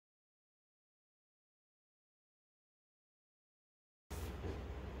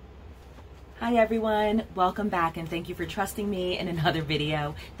Hi everyone, welcome back and thank you for trusting me in another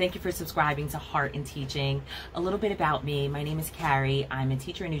video. Thank you for subscribing to Heart in Teaching. A little bit about me, my name is Carrie. I'm a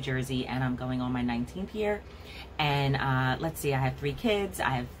teacher in New Jersey and I'm going on my 19th year. And let's see, I have 3 kids, I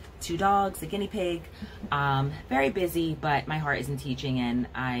have 2 dogs, a guinea pig. Very busy, but my heart is in teaching, and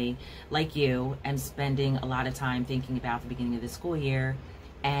I, like you, am spending a lot of time thinking about the beginning of the school year.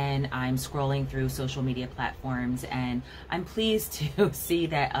 And I'm scrolling through social media platforms, and I'm pleased to see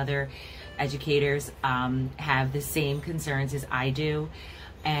that other educators have the same concerns as I do.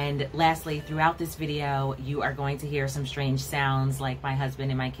 And lastly, throughout this video, you are going to hear some strange sounds like my husband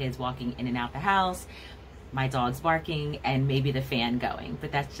and my kids walking in and out the house, my dogs barking, and maybe the fan going,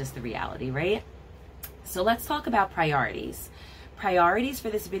 but that's just the reality, right? So let's talk about priorities. Priorities for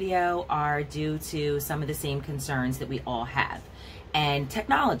this video are due to some of the same concerns that we all have, and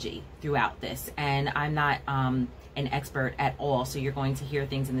technology throughout this. And I'm not an expert at all, so you're going to hear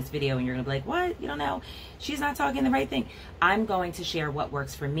things in this video and you're gonna be like, what? You don't know? She's not talking the right thing. I'm going to share what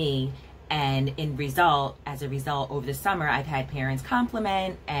works for me, and as a result, over the summer, I've had parents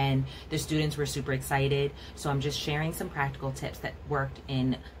compliment and the students were super excited. So I'm just sharing some practical tips that worked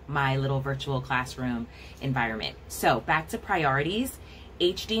in my little virtual classroom environment. So back to priorities.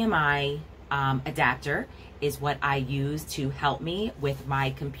 HDMI adapter is what I use to help me with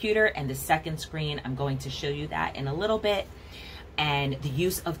my computer and the second screen. I'm going to show you that in a little bit. And the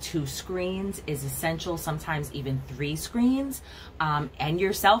use of 2 screens is essential, sometimes even 3 screens, and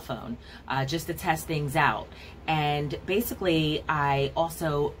your cell phone, just to test things out. And basically, I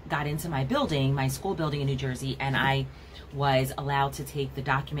also got into my building, my school building in New Jersey, and I was allowed to take the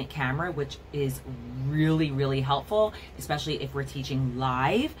document camera, which is really, really helpful, especially if we're teaching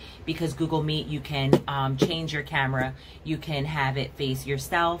live, because Google Meet, you can change your camera. You can have it face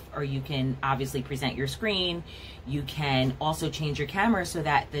yourself, or you can obviously present your screen. You can also change your camera so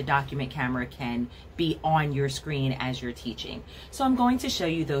that the document camera can be on your screen as you're teaching. So I'm going to show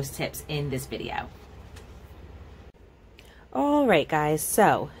you those tips in this video. All right, guys,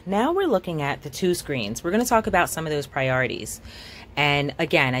 so now we're looking at the 2 screens. We're going to talk about some of those priorities. And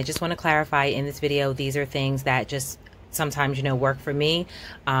again, I just want to clarify in this video, these are things that just sometimes, work for me.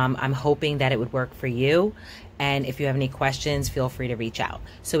 I'm hoping that it would work for you. And if you have any questions, feel free to reach out.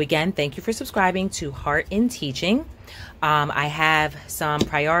 So again, thank you for subscribing to Heart in Teaching. I have some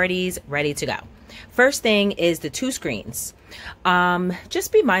priorities ready to go. First thing is the 2 screens.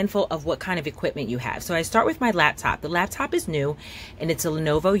 Just be mindful of what kind of equipment you have. So I start with my laptop. The laptop is new and it's a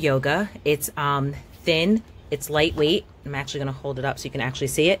Lenovo Yoga. It's thin, it's lightweight. I'm actually going to hold it up so you can actually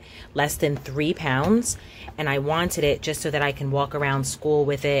see it. Less than 3 pounds. And I wanted it just so that I can walk around school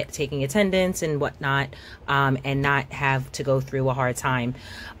with it, taking attendance and whatnot, and not have to go through a hard time.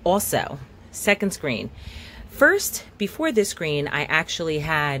 Also, second screen. First, before this screen, I actually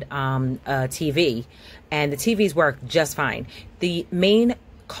had a TV, and the TVs work just fine. The main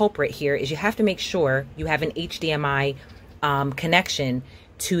culprit here is you have to make sure you have an HDMI connection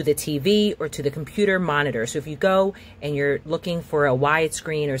to the TV or to the computer monitor. So if you go and you're looking for a wide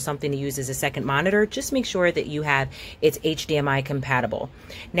screen or something to use as a second monitor, just make sure that you have it's HDMI compatible.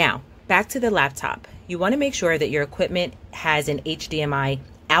 Now, back to the laptop. You want to make sure that your equipment has an HDMI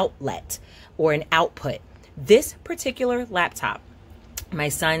outlet or an output. This particular laptop, my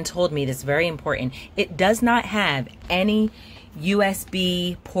son told me this is very important. It does not have any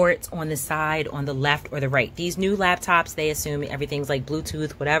USB ports on the side, on the left or the right. These new laptops, they assume everything's like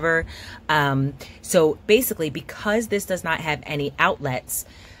Bluetooth, whatever. So basically, because this does not have any outlets,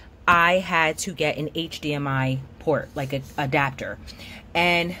 I had to get an HDMI port, like an adapter.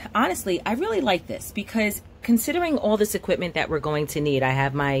 And honestly, I really like this because considering all this equipment that we're going to need, I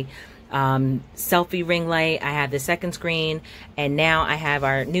have my selfie ring light, I have the second screen, and now I have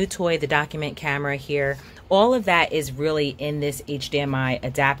our new toy, the document camera here. All of that is really in this HDMI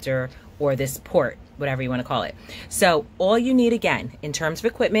adapter or this port, whatever you want to call it. So all you need, again, in terms of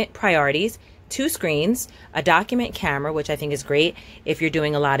equipment, priorities, 2 screens, a document camera, which I think is great. If you're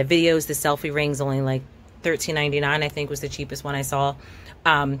doing a lot of videos, the selfie ring's only like $13.99, I think was the cheapest one I saw.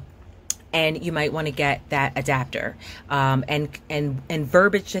 And you might want to get that adapter. And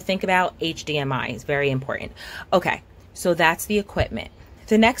verbiage to think about, HDMI is very important. Okay, so that's the equipment.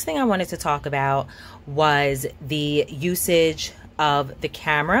 The next thing I wanted to talk about was the usage of the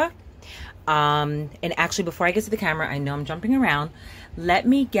camera. And actually, before I get to the camera, I know I'm jumping around. Let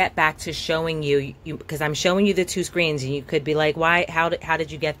me get back to showing you, because I'm showing you the 2 screens, and you could be like, why? How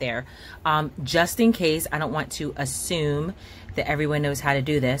did you get there? Just in case, I don't want to assume that everyone knows how to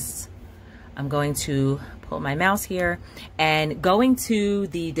do this. I'm going to pull my mouse here, and going to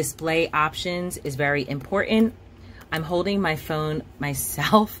the display options is very important. I'm holding my phone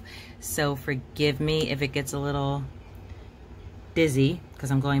myself, so forgive me if it gets a little busy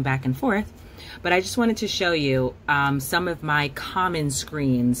because I'm going back and forth. But I just wanted to show you some of my common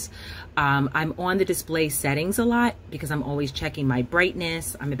screens. I'm on the display settings a lot because I'm always checking my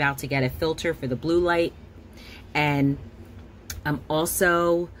brightness. I'm about to get a filter for the blue light. And I'm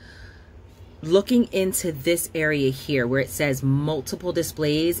also looking into this area here where it says multiple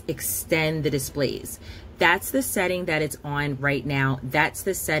displays, extend the displays. That's the setting that it's on right now. That's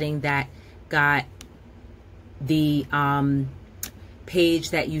the setting that got the page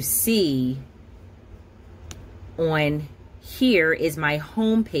that you see on here is my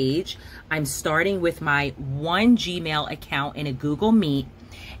home page. I'm starting with my one Gmail account in a Google Meet,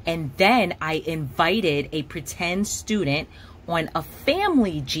 and then I invited a pretend student on a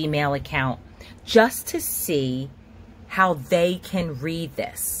family Gmail account just to see how they can read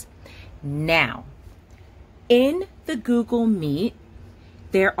this. Now, in the Google Meet,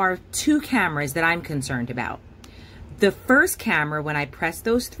 there are two cameras that I'm concerned about. The first camera, when I press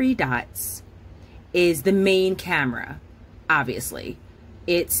those three dots, is the main camera, obviously.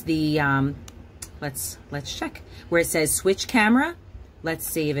 It's the, let's check, where it says switch camera. Let's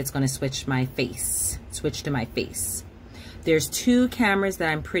see if it's gonna switch my face, switch to my face. There's two cameras that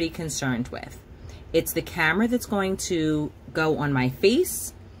I'm pretty concerned with. It's the camera that's going to go on my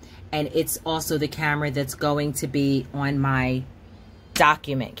face, and it's also the camera that's going to be on my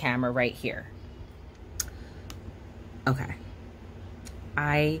document camera right here. Okay,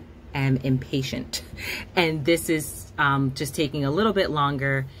 I am impatient, and this is just taking a little bit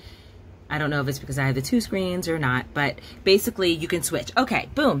longer. I don't know if it's because I have the two screens or not, but basically you can switch. Okay,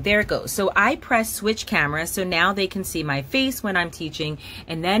 boom, there it goes. So I press switch camera, so now they can see my face when I'm teaching,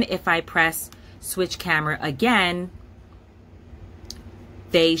 and then if I press switch camera again,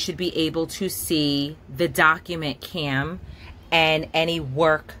 they should be able to see the document cam and any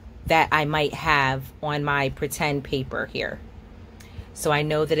work that I might have on my pretend paper here. So I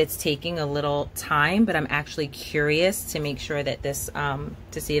know that it's taking a little time, but I'm actually curious to make sure that this, to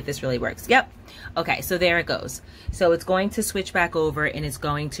see if this really works. Yep. Okay, so there it goes. So it's going to switch back over, and it's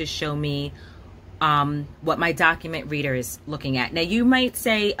going to show me what my document reader is looking at. Now you might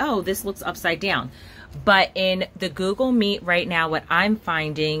say, oh, this looks upside down. But in the Google Meet right now, what I'm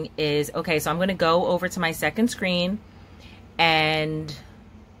finding is, okay, so I'm gonna go over to my second screen, and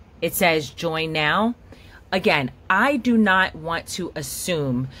it says join now. Again, I do not want to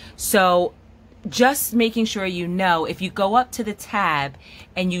assume. So just making sure you know, if you go up to the tab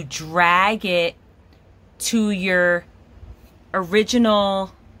and you drag it to your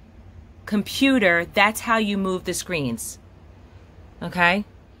original computer, that's how you move the screens. Okay?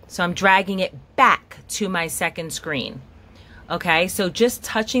 So I'm dragging it back to my second screen. Okay? So just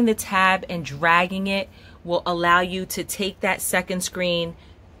touching the tab and dragging it will allow you to take that second screen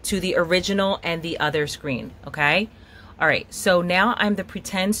to the original and the other screen. Okay? All right. So now I'm the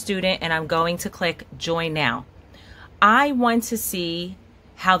pretend student, and I'm going to click join now. I want to see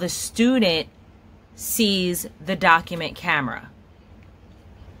how the student sees the document camera.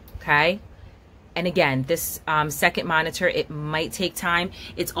 Okay? And again, this second monitor, it might take time.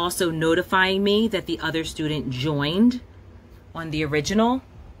 It's also notifying me that the other student joined on the original.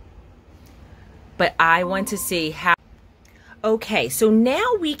 But I want to see how. Okay, so now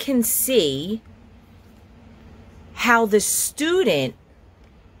we can see how the student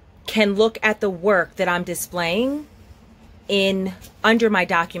can look at the work that I'm displaying under my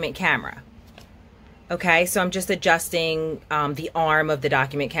document camera. Okay, so I'm just adjusting the arm of the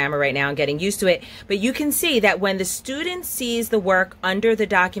document camera right now and getting used to it. But you can see that when the student sees the work under the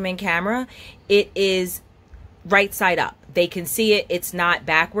document camera, it is right side up. They can see it, it's not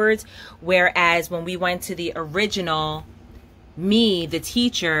backwards. Whereas when we went to the original, me, the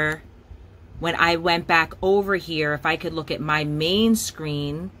teacher, when I went back over here, if I could look at my main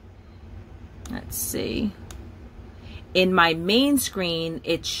screen, let's see. In my main screen,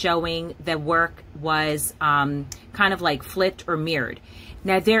 it's showing the work was kind of like flipped or mirrored.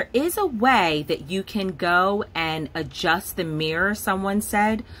 Now, there is a way that you can go and adjust the mirror, someone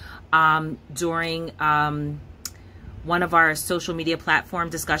said, during one of our social media platform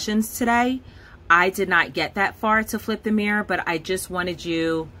discussions today. I did not get that far to flip the mirror, but I just wanted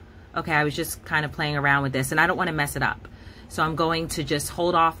you, okay, I was just kind of playing around with this, and I don't want to mess it up. So I'm going to just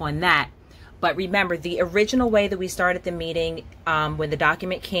hold off on that. But remember, the original way that we started the meeting, when the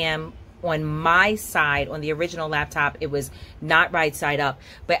document cam on my side, on the original laptop, it was not right side up.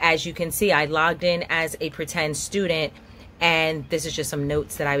 But as you can see, I logged in as a pretend student, and this is just some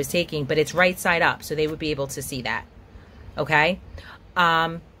notes that I was taking, but it's right side up, so they would be able to see that. Okay?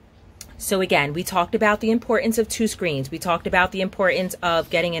 So again, we talked about the importance of 2 screens. We talked about the importance of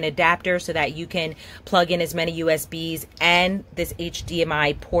getting an adapter so that you can plug in as many USBs and this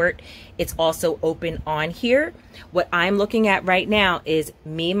HDMI port. It's also open on here. What I'm looking at right now is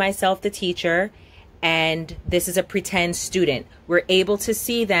me, myself, the teacher, and this is a pretend student. We're able to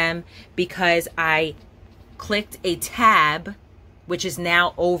see them because I clicked a tab, which is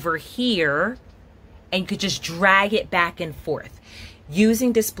now over here, and you could just drag it back and forth.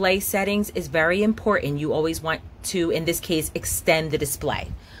 Using display settings is very important. You always want to, in this case, extend the display.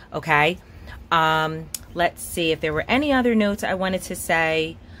 Okay. Let's see if there were any other notes I wanted to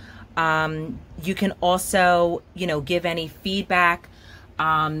say. You can also, give any feedback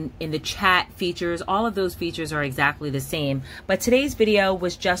in the chat features. All of those features are exactly the same. But today's video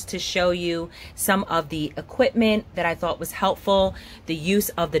was just to show you some of the equipment that I thought was helpful. The use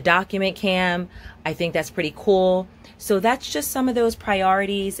of the document cam. I think that's pretty cool. So that's just some of those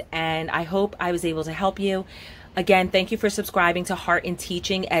priorities, and I hope I was able to help you. Again, thank you for subscribing to Heart in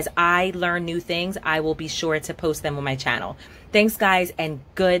Teaching. As I learn new things, I will be sure to post them on my channel. Thanks, guys, and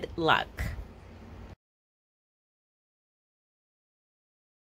good luck.